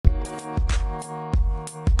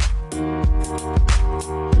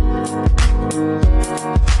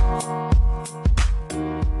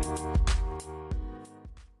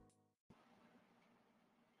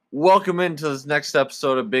Welcome into this next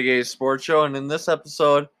episode of Big A Sports Show, and in this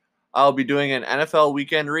episode, I'll be doing an NFL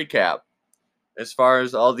weekend recap as far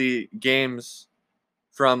as all the games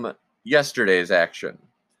from yesterday's action.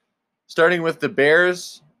 Starting with the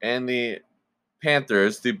Bears and the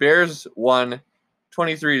Panthers, the Bears won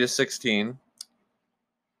 23-16.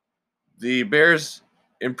 The Bears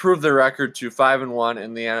improved their record to 5-1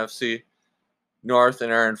 in the NFC North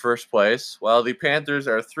and are in first place, while the Panthers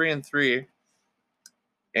are 3-3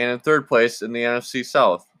 and in third place in the NFC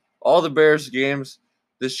South. All the Bears games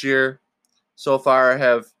this year so far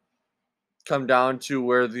have come down to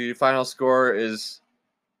where the final score is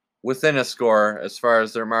within a score as far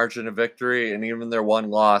as their margin of victory, and even their one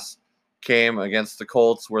loss came against the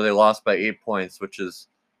Colts where they lost by 8 points, which is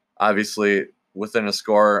obviously within a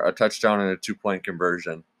score, a touchdown and a 2-point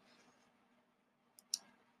conversion.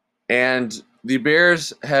 And the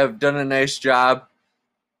Bears have done a nice job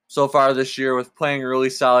so far this year with playing really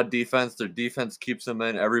solid defense. Their defense keeps them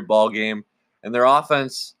in every ball game, and their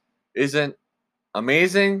offense isn't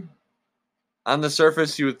amazing. On the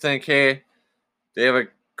surface, you would think, hey, they have a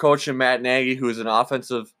coach in Matt Nagy who is an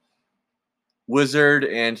offensive wizard,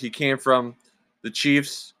 and he came from the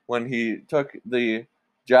Chiefs when he took the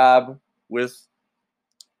job with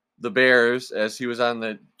the Bears, as he was on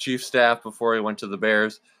the Chiefs staff before he went to the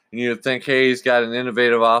Bears. And you would think, hey, he's got an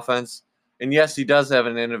innovative offense. And yes, he does have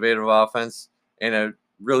an innovative offense and a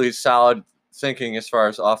really solid thinking as far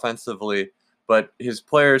as offensively, but his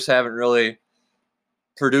players haven't really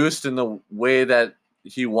produced in the way that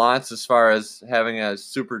he wants as far as having a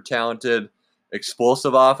super talented,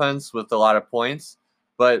 explosive offense with a lot of points.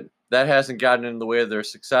 But that hasn't gotten in the way of their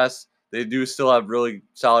success. They do still have really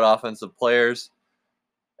solid offensive players.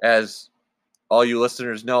 As all you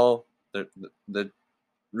listeners know, the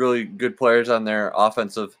really good players on their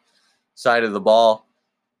offensive side of the ball,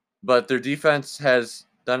 but their defense has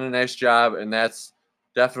done a nice job, and that's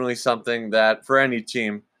definitely something that for any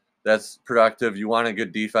team that's productive, you want a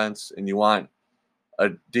good defense, and you want a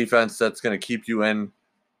defense that's going to keep you in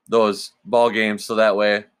those ball games so that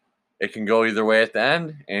way it can go either way at the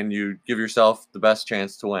end and you give yourself the best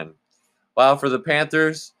chance to win. While for the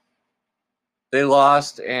Panthers, they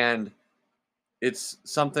lost, and it's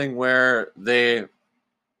something where they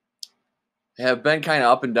have been kind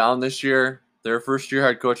of up and down this year. Their first-year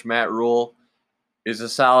head coach, Matt Rule, is a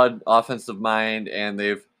solid offensive mind, and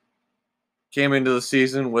they've came into the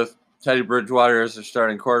season with Teddy Bridgewater as their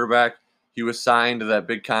starting quarterback. He was signed to that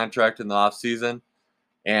big contract in the offseason,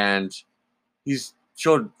 and he's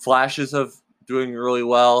showed flashes of doing really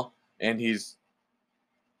well, and he's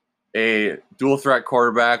a dual-threat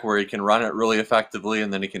quarterback where he can run it really effectively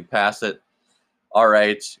and then he can pass it all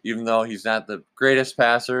right, even though he's not the greatest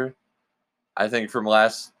passer. I think from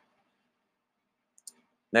last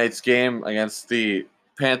night's game against the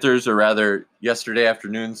Panthers, or rather yesterday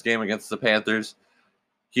afternoon's game against the Panthers,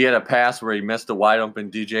 he had a pass where he missed a wide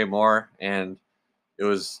open DJ Moore, and it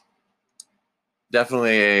was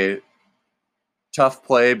definitely a tough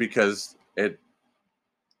play because it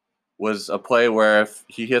was a play where if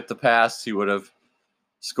he hit the pass, he would have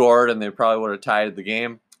scored and they probably would have tied the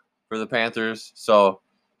game for the Panthers. So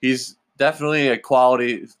he's definitely a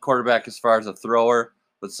quality quarterback as far as a thrower,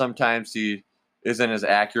 but sometimes he isn't as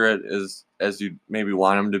accurate as you maybe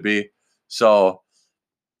want him to be. So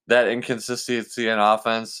that inconsistency in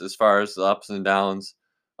offense as far as the ups and downs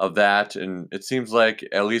of that, and it seems like,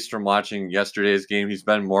 at least from watching yesterday's game, he's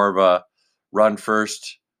been more of a run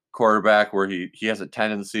first quarterback where he has a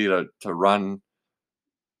tendency to run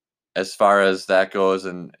as far as that goes,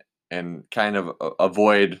 and kind of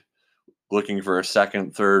avoid looking for a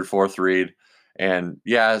second, third, fourth read. And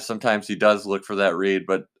yeah, sometimes he does look for that read,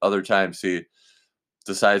 but other times he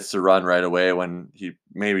decides to run right away when he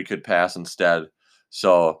maybe could pass instead.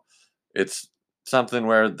 So it's something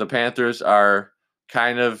where the Panthers are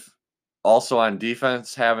kind of also on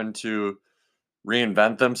defense having to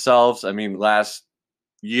reinvent themselves. I mean, last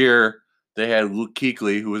year they had Luke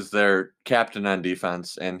Kuechly, who was their captain on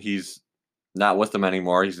defense, and he's not with them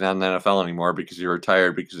anymore. He's not in the NFL anymore because he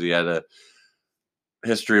retired because he had a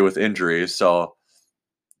history with injuries. So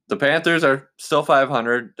the Panthers are still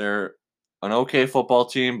 500. They're an okay football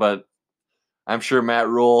team, but I'm sure Matt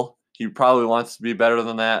Rule, he probably wants to be better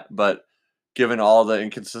than that. But given all the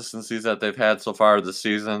inconsistencies that they've had so far this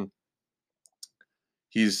season,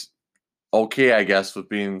 he's okay, I guess, with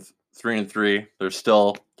being 3-3. There's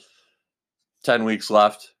still 10 weeks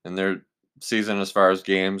left in their season as far as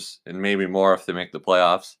games, and maybe more if they make the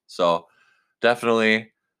playoffs. So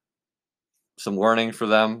definitely some learning for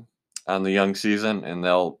them on the young season, and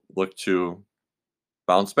they'll look to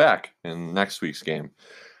bounce back in next week's game.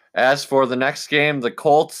 As for the next game, the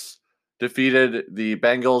Colts defeated the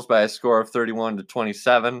Bengals by a score of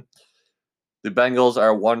 31-27. The Bengals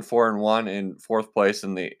are 1-4-1 in fourth place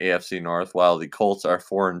in the AFC North, while the Colts are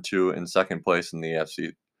 4-2 in second place in the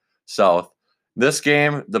AFC South. This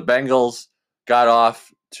game, the Bengals got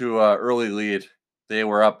off to an early lead. They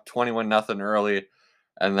were up 21-0 early,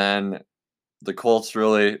 and then the Colts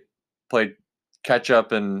really played catch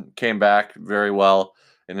up and came back very well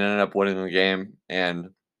and ended up winning the game. And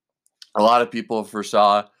a lot of people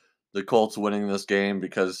foresaw the Colts winning this game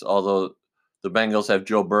because although the Bengals have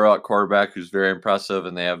Joe Burrow at quarterback, who's very impressive,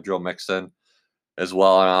 and they have Joe Mixon as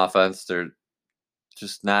well on offense, they're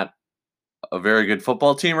just not a very good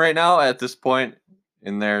football team right now at this point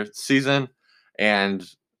in their season. And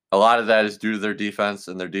a lot of that is due to their defense,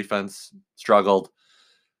 and their defense struggled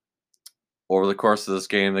over the course of this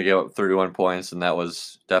game. They gave up 31 points, and that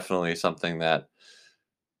was definitely something that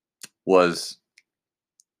was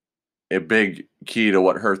a big key to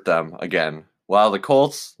what hurt them again. While the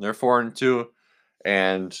Colts, they're 4-2,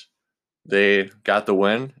 and they got the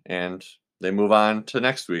win, and they move on to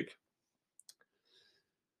next week.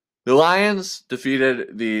 The Lions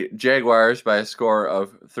defeated the Jaguars by a score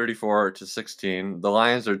of 34-16. The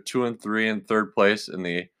Lions are 2-3 in third place in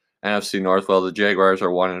the NFC North, while the Jaguars are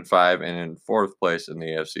 1-5 and in fourth place in the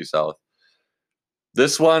AFC South.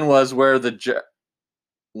 This one was where the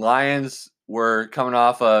Lions were coming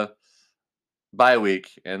off a bye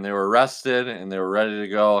week, and they were rested and they were ready to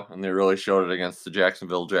go, and they really showed it against the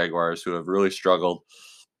Jacksonville Jaguars, who have really struggled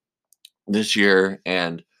this year.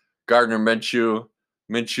 And Gardner Minshew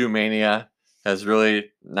mania has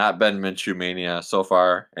really not been Minshew mania so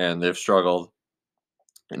far, and they've struggled.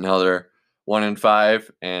 And now they're 1-5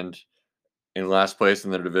 and in last place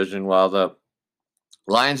in their division, while the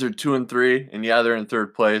Lions are 2-3, and yeah, they're in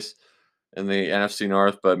third place in the NFC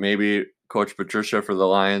North, but maybe Coach Patricia for the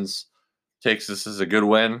Lions takes this as a good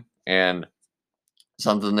win and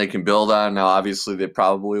something they can build on. Now, obviously, they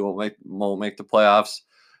probably won't make the playoffs,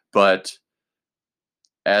 but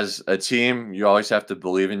as a team, you always have to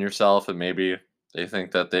believe in yourself, and maybe they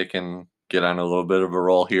think that they can get on a little bit of a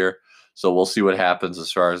roll here. So we'll see what happens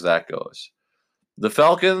as far as that goes. The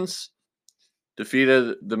Falcons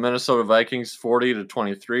defeated the Minnesota Vikings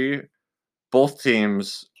 40-23. Both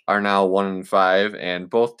teams are now 1-5, and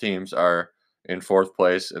both teams are in fourth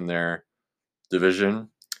place in their division.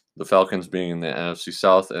 The Falcons being in the NFC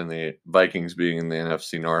South and the Vikings being in the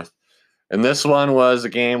NFC North. And this one was a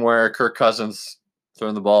game where Kirk Cousins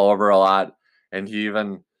turned the ball over a lot, and he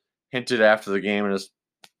even hinted after the game in his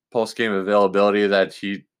post-game availability that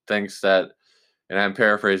he thinks that, and I'm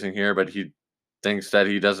paraphrasing here, but he thinks that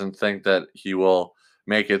he doesn't think that he will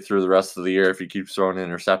make it through the rest of the year if he keeps throwing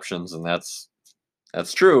interceptions. And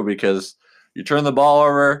that's true, because you turn the ball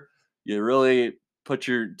over, you really put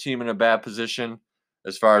your team in a bad position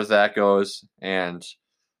as far as that goes. And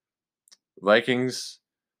Vikings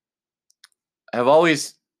have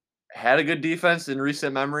always had a good defense in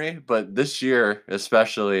recent memory, but this year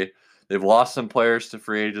especially, they've lost some players to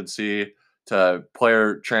free agency, to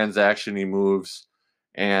player transaction moves,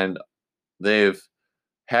 and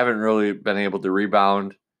haven't really been able to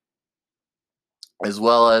rebound, as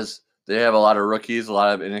well as they have a lot of rookies, a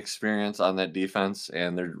lot of inexperience on that defense,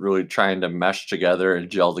 and they're really trying to mesh together and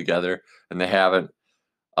gel together, and they haven't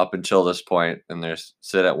up until this point, and they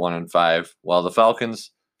sit at 1-5. While the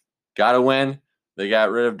Falcons got a win, they got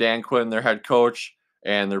rid of Dan Quinn, their head coach,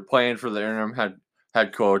 and they're playing for the interim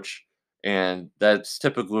head coach. And that's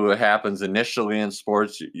typically what happens initially in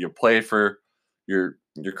sports. You play for your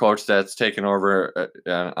coach that's taken over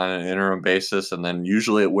on an interim basis, and then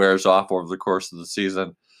usually it wears off over the course of the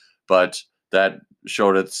season. But that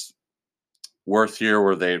showed its worth here,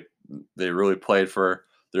 where they really played for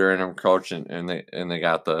their interim coach, and they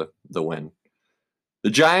got the win.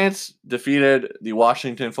 The Giants defeated the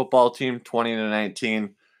Washington football team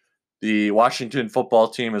 20-19. The Washington football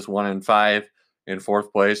team is 1-5 in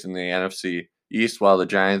fourth place in the NFC East, while the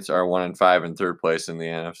Giants are 1-5 in third place in the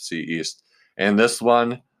NFC East. And this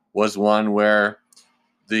one was one where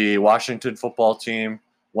the Washington football team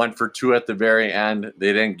went for two at the very end.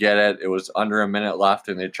 They didn't get it. It was under a minute left,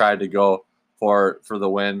 and they tried to go for the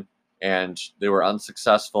win, and they were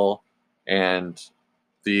unsuccessful. And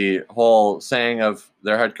the whole saying of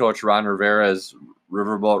their head coach, Ron Rivera, is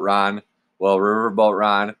Riverboat Ron. Well, Riverboat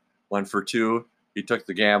Ron went for two. He took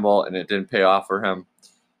the gamble, and it didn't pay off for him.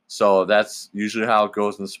 So that's usually how it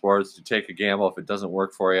goes in sports. You take a gamble. If it doesn't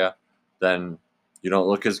work for you, then you don't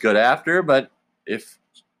look as good after. But if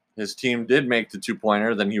his team did make the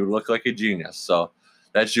two-pointer, then he would look like a genius. So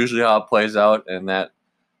that's usually how it plays out, and that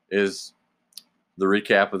is the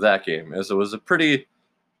recap of that game. As it was a pretty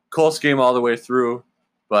close game all the way through,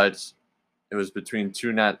 but it was between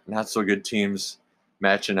two not so good teams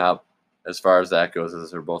matching up as far as that goes,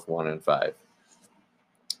 as they're both 1-5.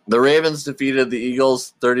 The Ravens defeated the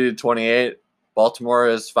Eagles 30-28. Baltimore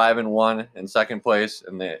is 5-1 in second place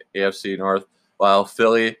in the AFC North, while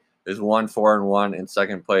Philly is 1-4-1 in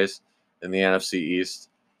second place in the NFC East.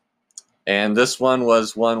 And this one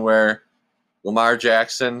was one where Lamar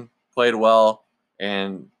Jackson played well,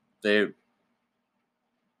 and they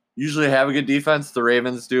usually have a good defense, the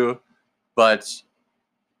Ravens do, but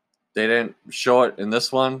they didn't show it in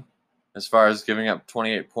this one as far as giving up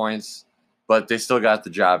 28 points, but they still got the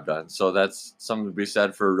job done. So that's something to be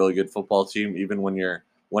said for a really good football team. Even when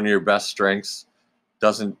one of your best strengths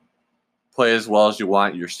doesn't play as well as you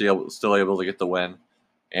want, you're still able to get the win.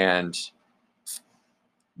 And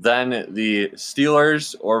then the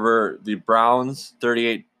Steelers over the Browns,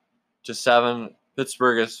 38-7.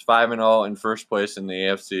 Pittsburgh is 5-0 in first place in the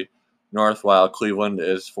AFC North, while Cleveland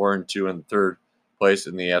is 4-2 in third place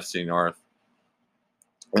in the AFC North.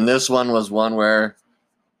 And this one was one where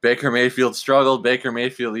Baker Mayfield struggled. Baker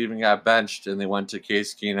Mayfield even got benched, and they went to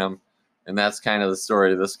Case Keenum. And that's kind of the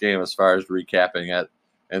story of this game as far as recapping it.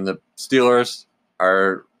 And the Steelers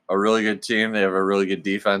are a really good team. They have a really good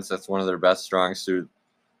defense. That's one of their best strong suits.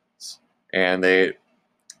 And they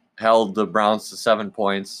held the Browns to 7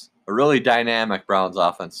 points. A really dynamic Browns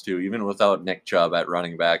offense, too. Even without Nick Chubb at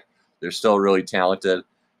running back, they're still really talented,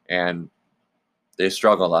 and they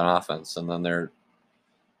struggled on offense. And then their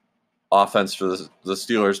offense for the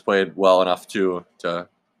Steelers played well enough, too, to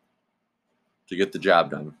get the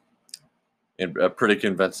job done in a pretty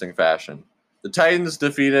convincing fashion. The Titans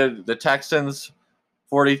defeated the Texans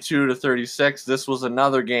 42-36. This was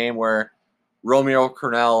another game where Romeo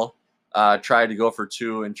Crennel tried to go for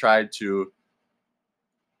two and tried to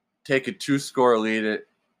take a 2-score lead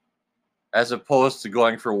as opposed to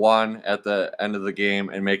going for one at the end of the game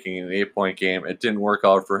and making it an 8-point game. It didn't work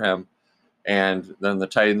out for him. And then the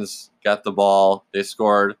Titans got the ball. They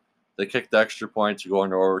scored. They kicked the extra point to go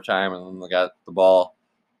into overtime, and then they got the ball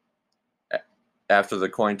after the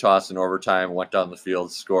coin toss in overtime, went down the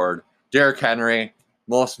field, scored. Derrick Henry,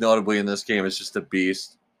 most notably in this game, is just a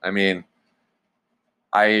beast. I mean,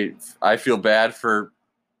 I feel bad for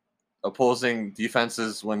opposing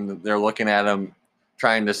defenses when they're looking at him,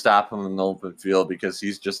 trying to stop him in the open field, because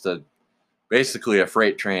he's just basically a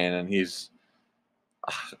freight train, and he's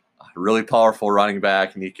a really powerful running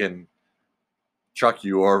back, and he can truck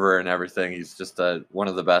you over and everything. He's just one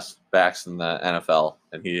of the best backs in the NFL,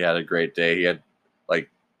 and he had a great day. He had like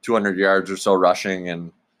 200 yards or so rushing,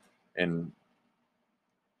 and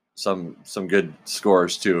some good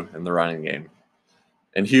scores too in the running game.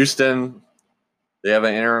 In Houston, they have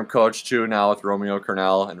an interim coach too now with Romeo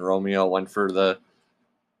Crennel, and Romeo went for the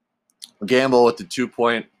gamble with the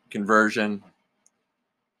 2-point conversion.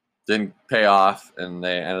 Didn't pay off, and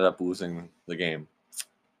they ended up losing the game.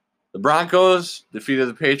 The Broncos defeated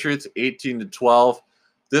the Patriots 18-12.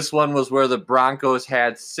 This one was where the Broncos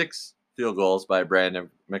had 6 field goals by Brandon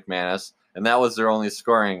McManus, and that was their only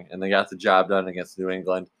scoring, and they got the job done against New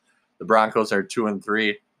England. The Broncos are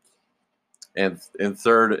 2-3 and in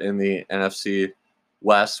third in the NFC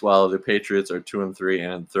West, while the Patriots are 2-3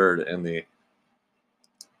 and in third in the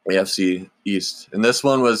AFC East. And this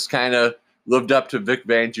one was kind of lived up to Vic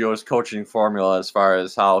Fangio's coaching formula as far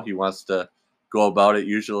as how he wants to go about it.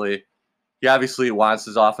 Usually, he obviously wants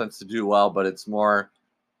his offense to do well, but it's more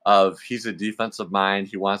of he's a defensive mind.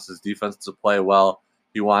 He wants his defense to play well.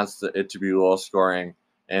 He wants it to be low scoring,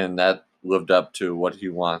 and that lived up to what he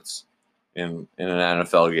wants in an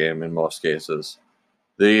NFL game in most cases.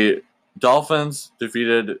 The Dolphins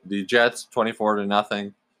defeated the Jets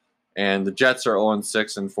 24-0, and the Jets are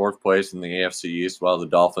 0-6 in fourth place in the AFC East, while the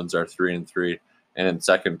Dolphins are 3-3 and in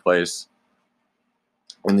second place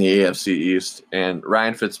in the AFC East. And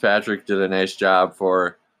Ryan Fitzpatrick did a nice job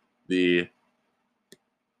for the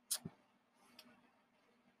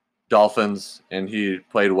Dolphins, and he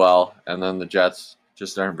played well. And then the Jets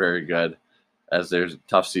just aren't very good as their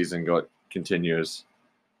tough season continues.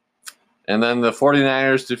 And then the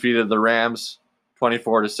 49ers defeated the Rams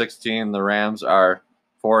 24-16. The Rams are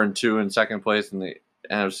 4-2 in second place in the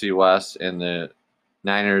NFC West, and the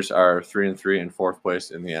Niners are 3-3 in fourth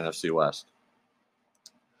place in the NFC West.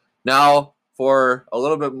 Now, for a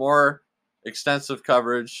little bit more extensive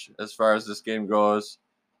coverage as far as this game goes,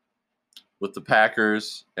 with the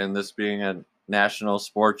Packers and this being a national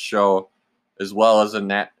sports show as well as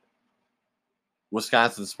a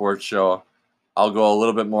Wisconsin sports show, I'll go a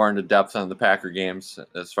little bit more into depth on the Packer games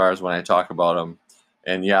as far as when I talk about them.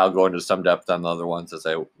 And yeah, I'll go into some depth on the other ones as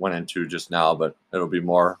I went into just now, but it'll be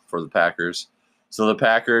more for the Packers. So the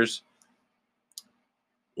Packers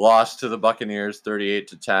lost to the Buccaneers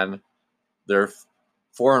 38-10. They're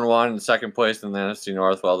 4-1 in second place in the NFC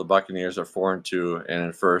North, while the Buccaneers are 4-2 and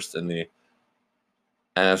in first in the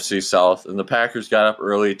NFC South. And the Packers got up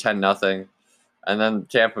early 10-0, and then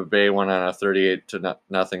Tampa Bay went on a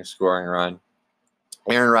 38-0 scoring run.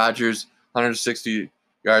 Aaron Rodgers, 160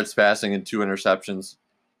 yards passing and 2 interceptions.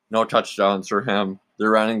 No touchdowns for him.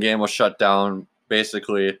 Their running game was shut down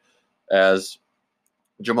basically as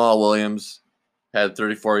Jamal Williams had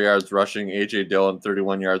 34 yards rushing, A.J. Dillon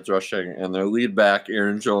 31 yards rushing, and their lead back,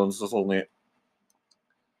 Aaron Jones, was only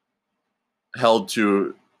held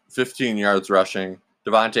to 15 yards rushing.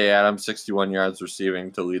 Devontae Adams, 61 yards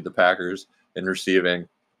receiving to lead the Packers in receiving.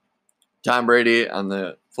 Tom Brady on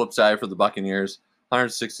the flip side for the Buccaneers,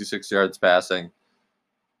 166 yards passing.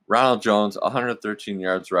 Ronald Jones, 113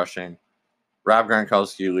 yards rushing. Rob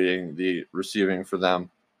Gronkowski leading the receiving for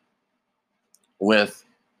them with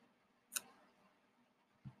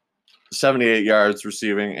 78 yards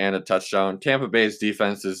receiving and a touchdown. Tampa Bay's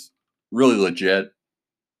defense is really legit,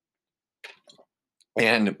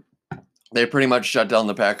 and they pretty much shut down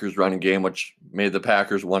the Packers' running game, which made the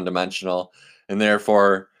Packers one-dimensional, and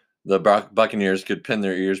therefore the Buccaneers could pin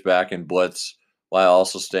their ears back and blitz while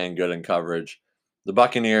also staying good in coverage. The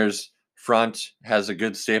Buccaneers' front has a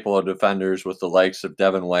good staple of defenders with the likes of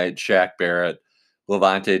Devin White, Shaq Barrett,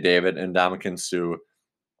 Levante David, and Ndamukong Suh.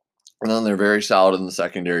 And then they're very solid in the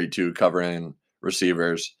secondary, too, covering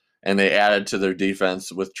receivers. And they added to their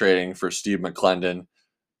defense with trading for Steve McClendon,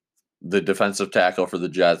 the defensive tackle for the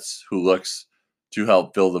Jets, who looks to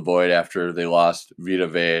help fill the void after they lost Vita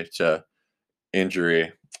Vea to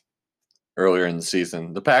injury earlier in the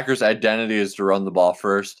season. The Packers' identity is to run the ball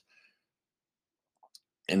first.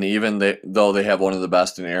 And even though they have one of the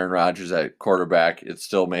best in Aaron Rodgers at quarterback, it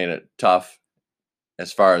still made it tough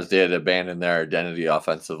as far as they had abandoned their identity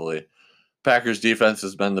offensively. Packers defense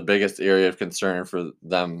has been the biggest area of concern for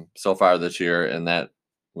them so far this year, and that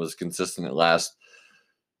was consistent last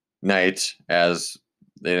night as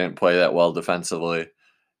they didn't play that well defensively.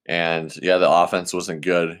 And yeah, the offense wasn't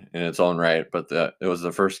good in its own right, but it was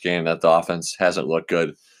the first game that the offense hasn't looked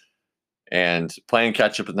good. And playing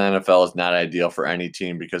catch up in the NFL is not ideal for any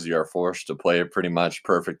team because you are forced to play it pretty much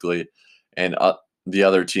perfectly, and the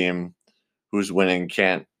other team who's winning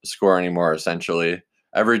can't score anymore, essentially.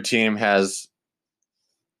 Every team has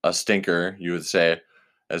a stinker, you would say,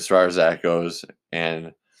 as far as that goes.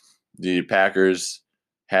 And the Packers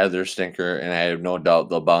had their stinker, and I have no doubt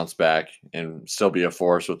they'll bounce back and still be a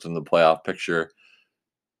force within the playoff picture.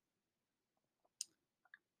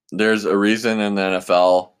 There's a reason in the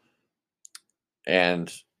NFL,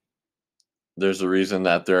 and there's a reason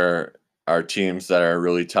that there are teams that are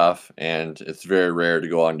really tough, and it's very rare to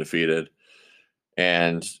go undefeated.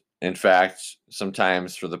 And in fact,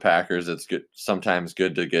 sometimes for the Packers, it's sometimes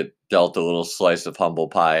good to get dealt a little slice of humble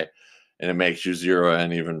pie, and it makes you zero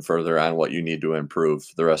in even further on what you need to improve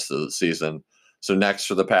the rest of the season. So next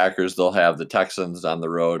for the Packers, they'll have the Texans on the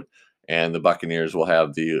road, and the Buccaneers will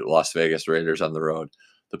have the Las Vegas Raiders on the road.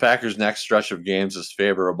 The Packers' next stretch of games is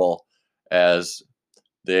favorable as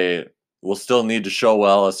they will still need to show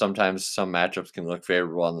well, as sometimes some matchups can look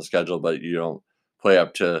favorable on the schedule, but you don't play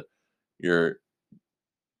up to your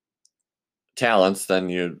talents, then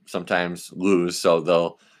you sometimes lose. So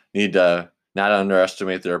they'll need to not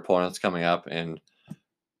underestimate their opponents coming up and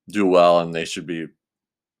do well, and they should be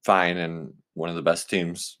fine and one of the best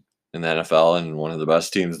teams in the NFL and one of the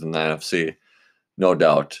best teams in the NFC, no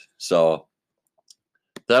doubt. So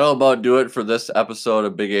that'll about do it for this episode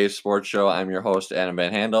of Big A Sports Show. I'm your host, Adam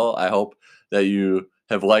Van Handel. I hope that you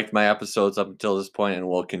have liked my episodes up until this point and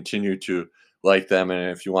will continue to like them.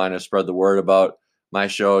 And if you want to spread the word about my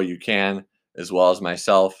show, you can, as well as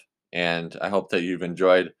myself. And I hope that you've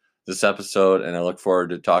enjoyed this episode, and I look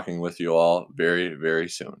forward to talking with you all very, very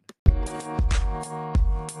soon.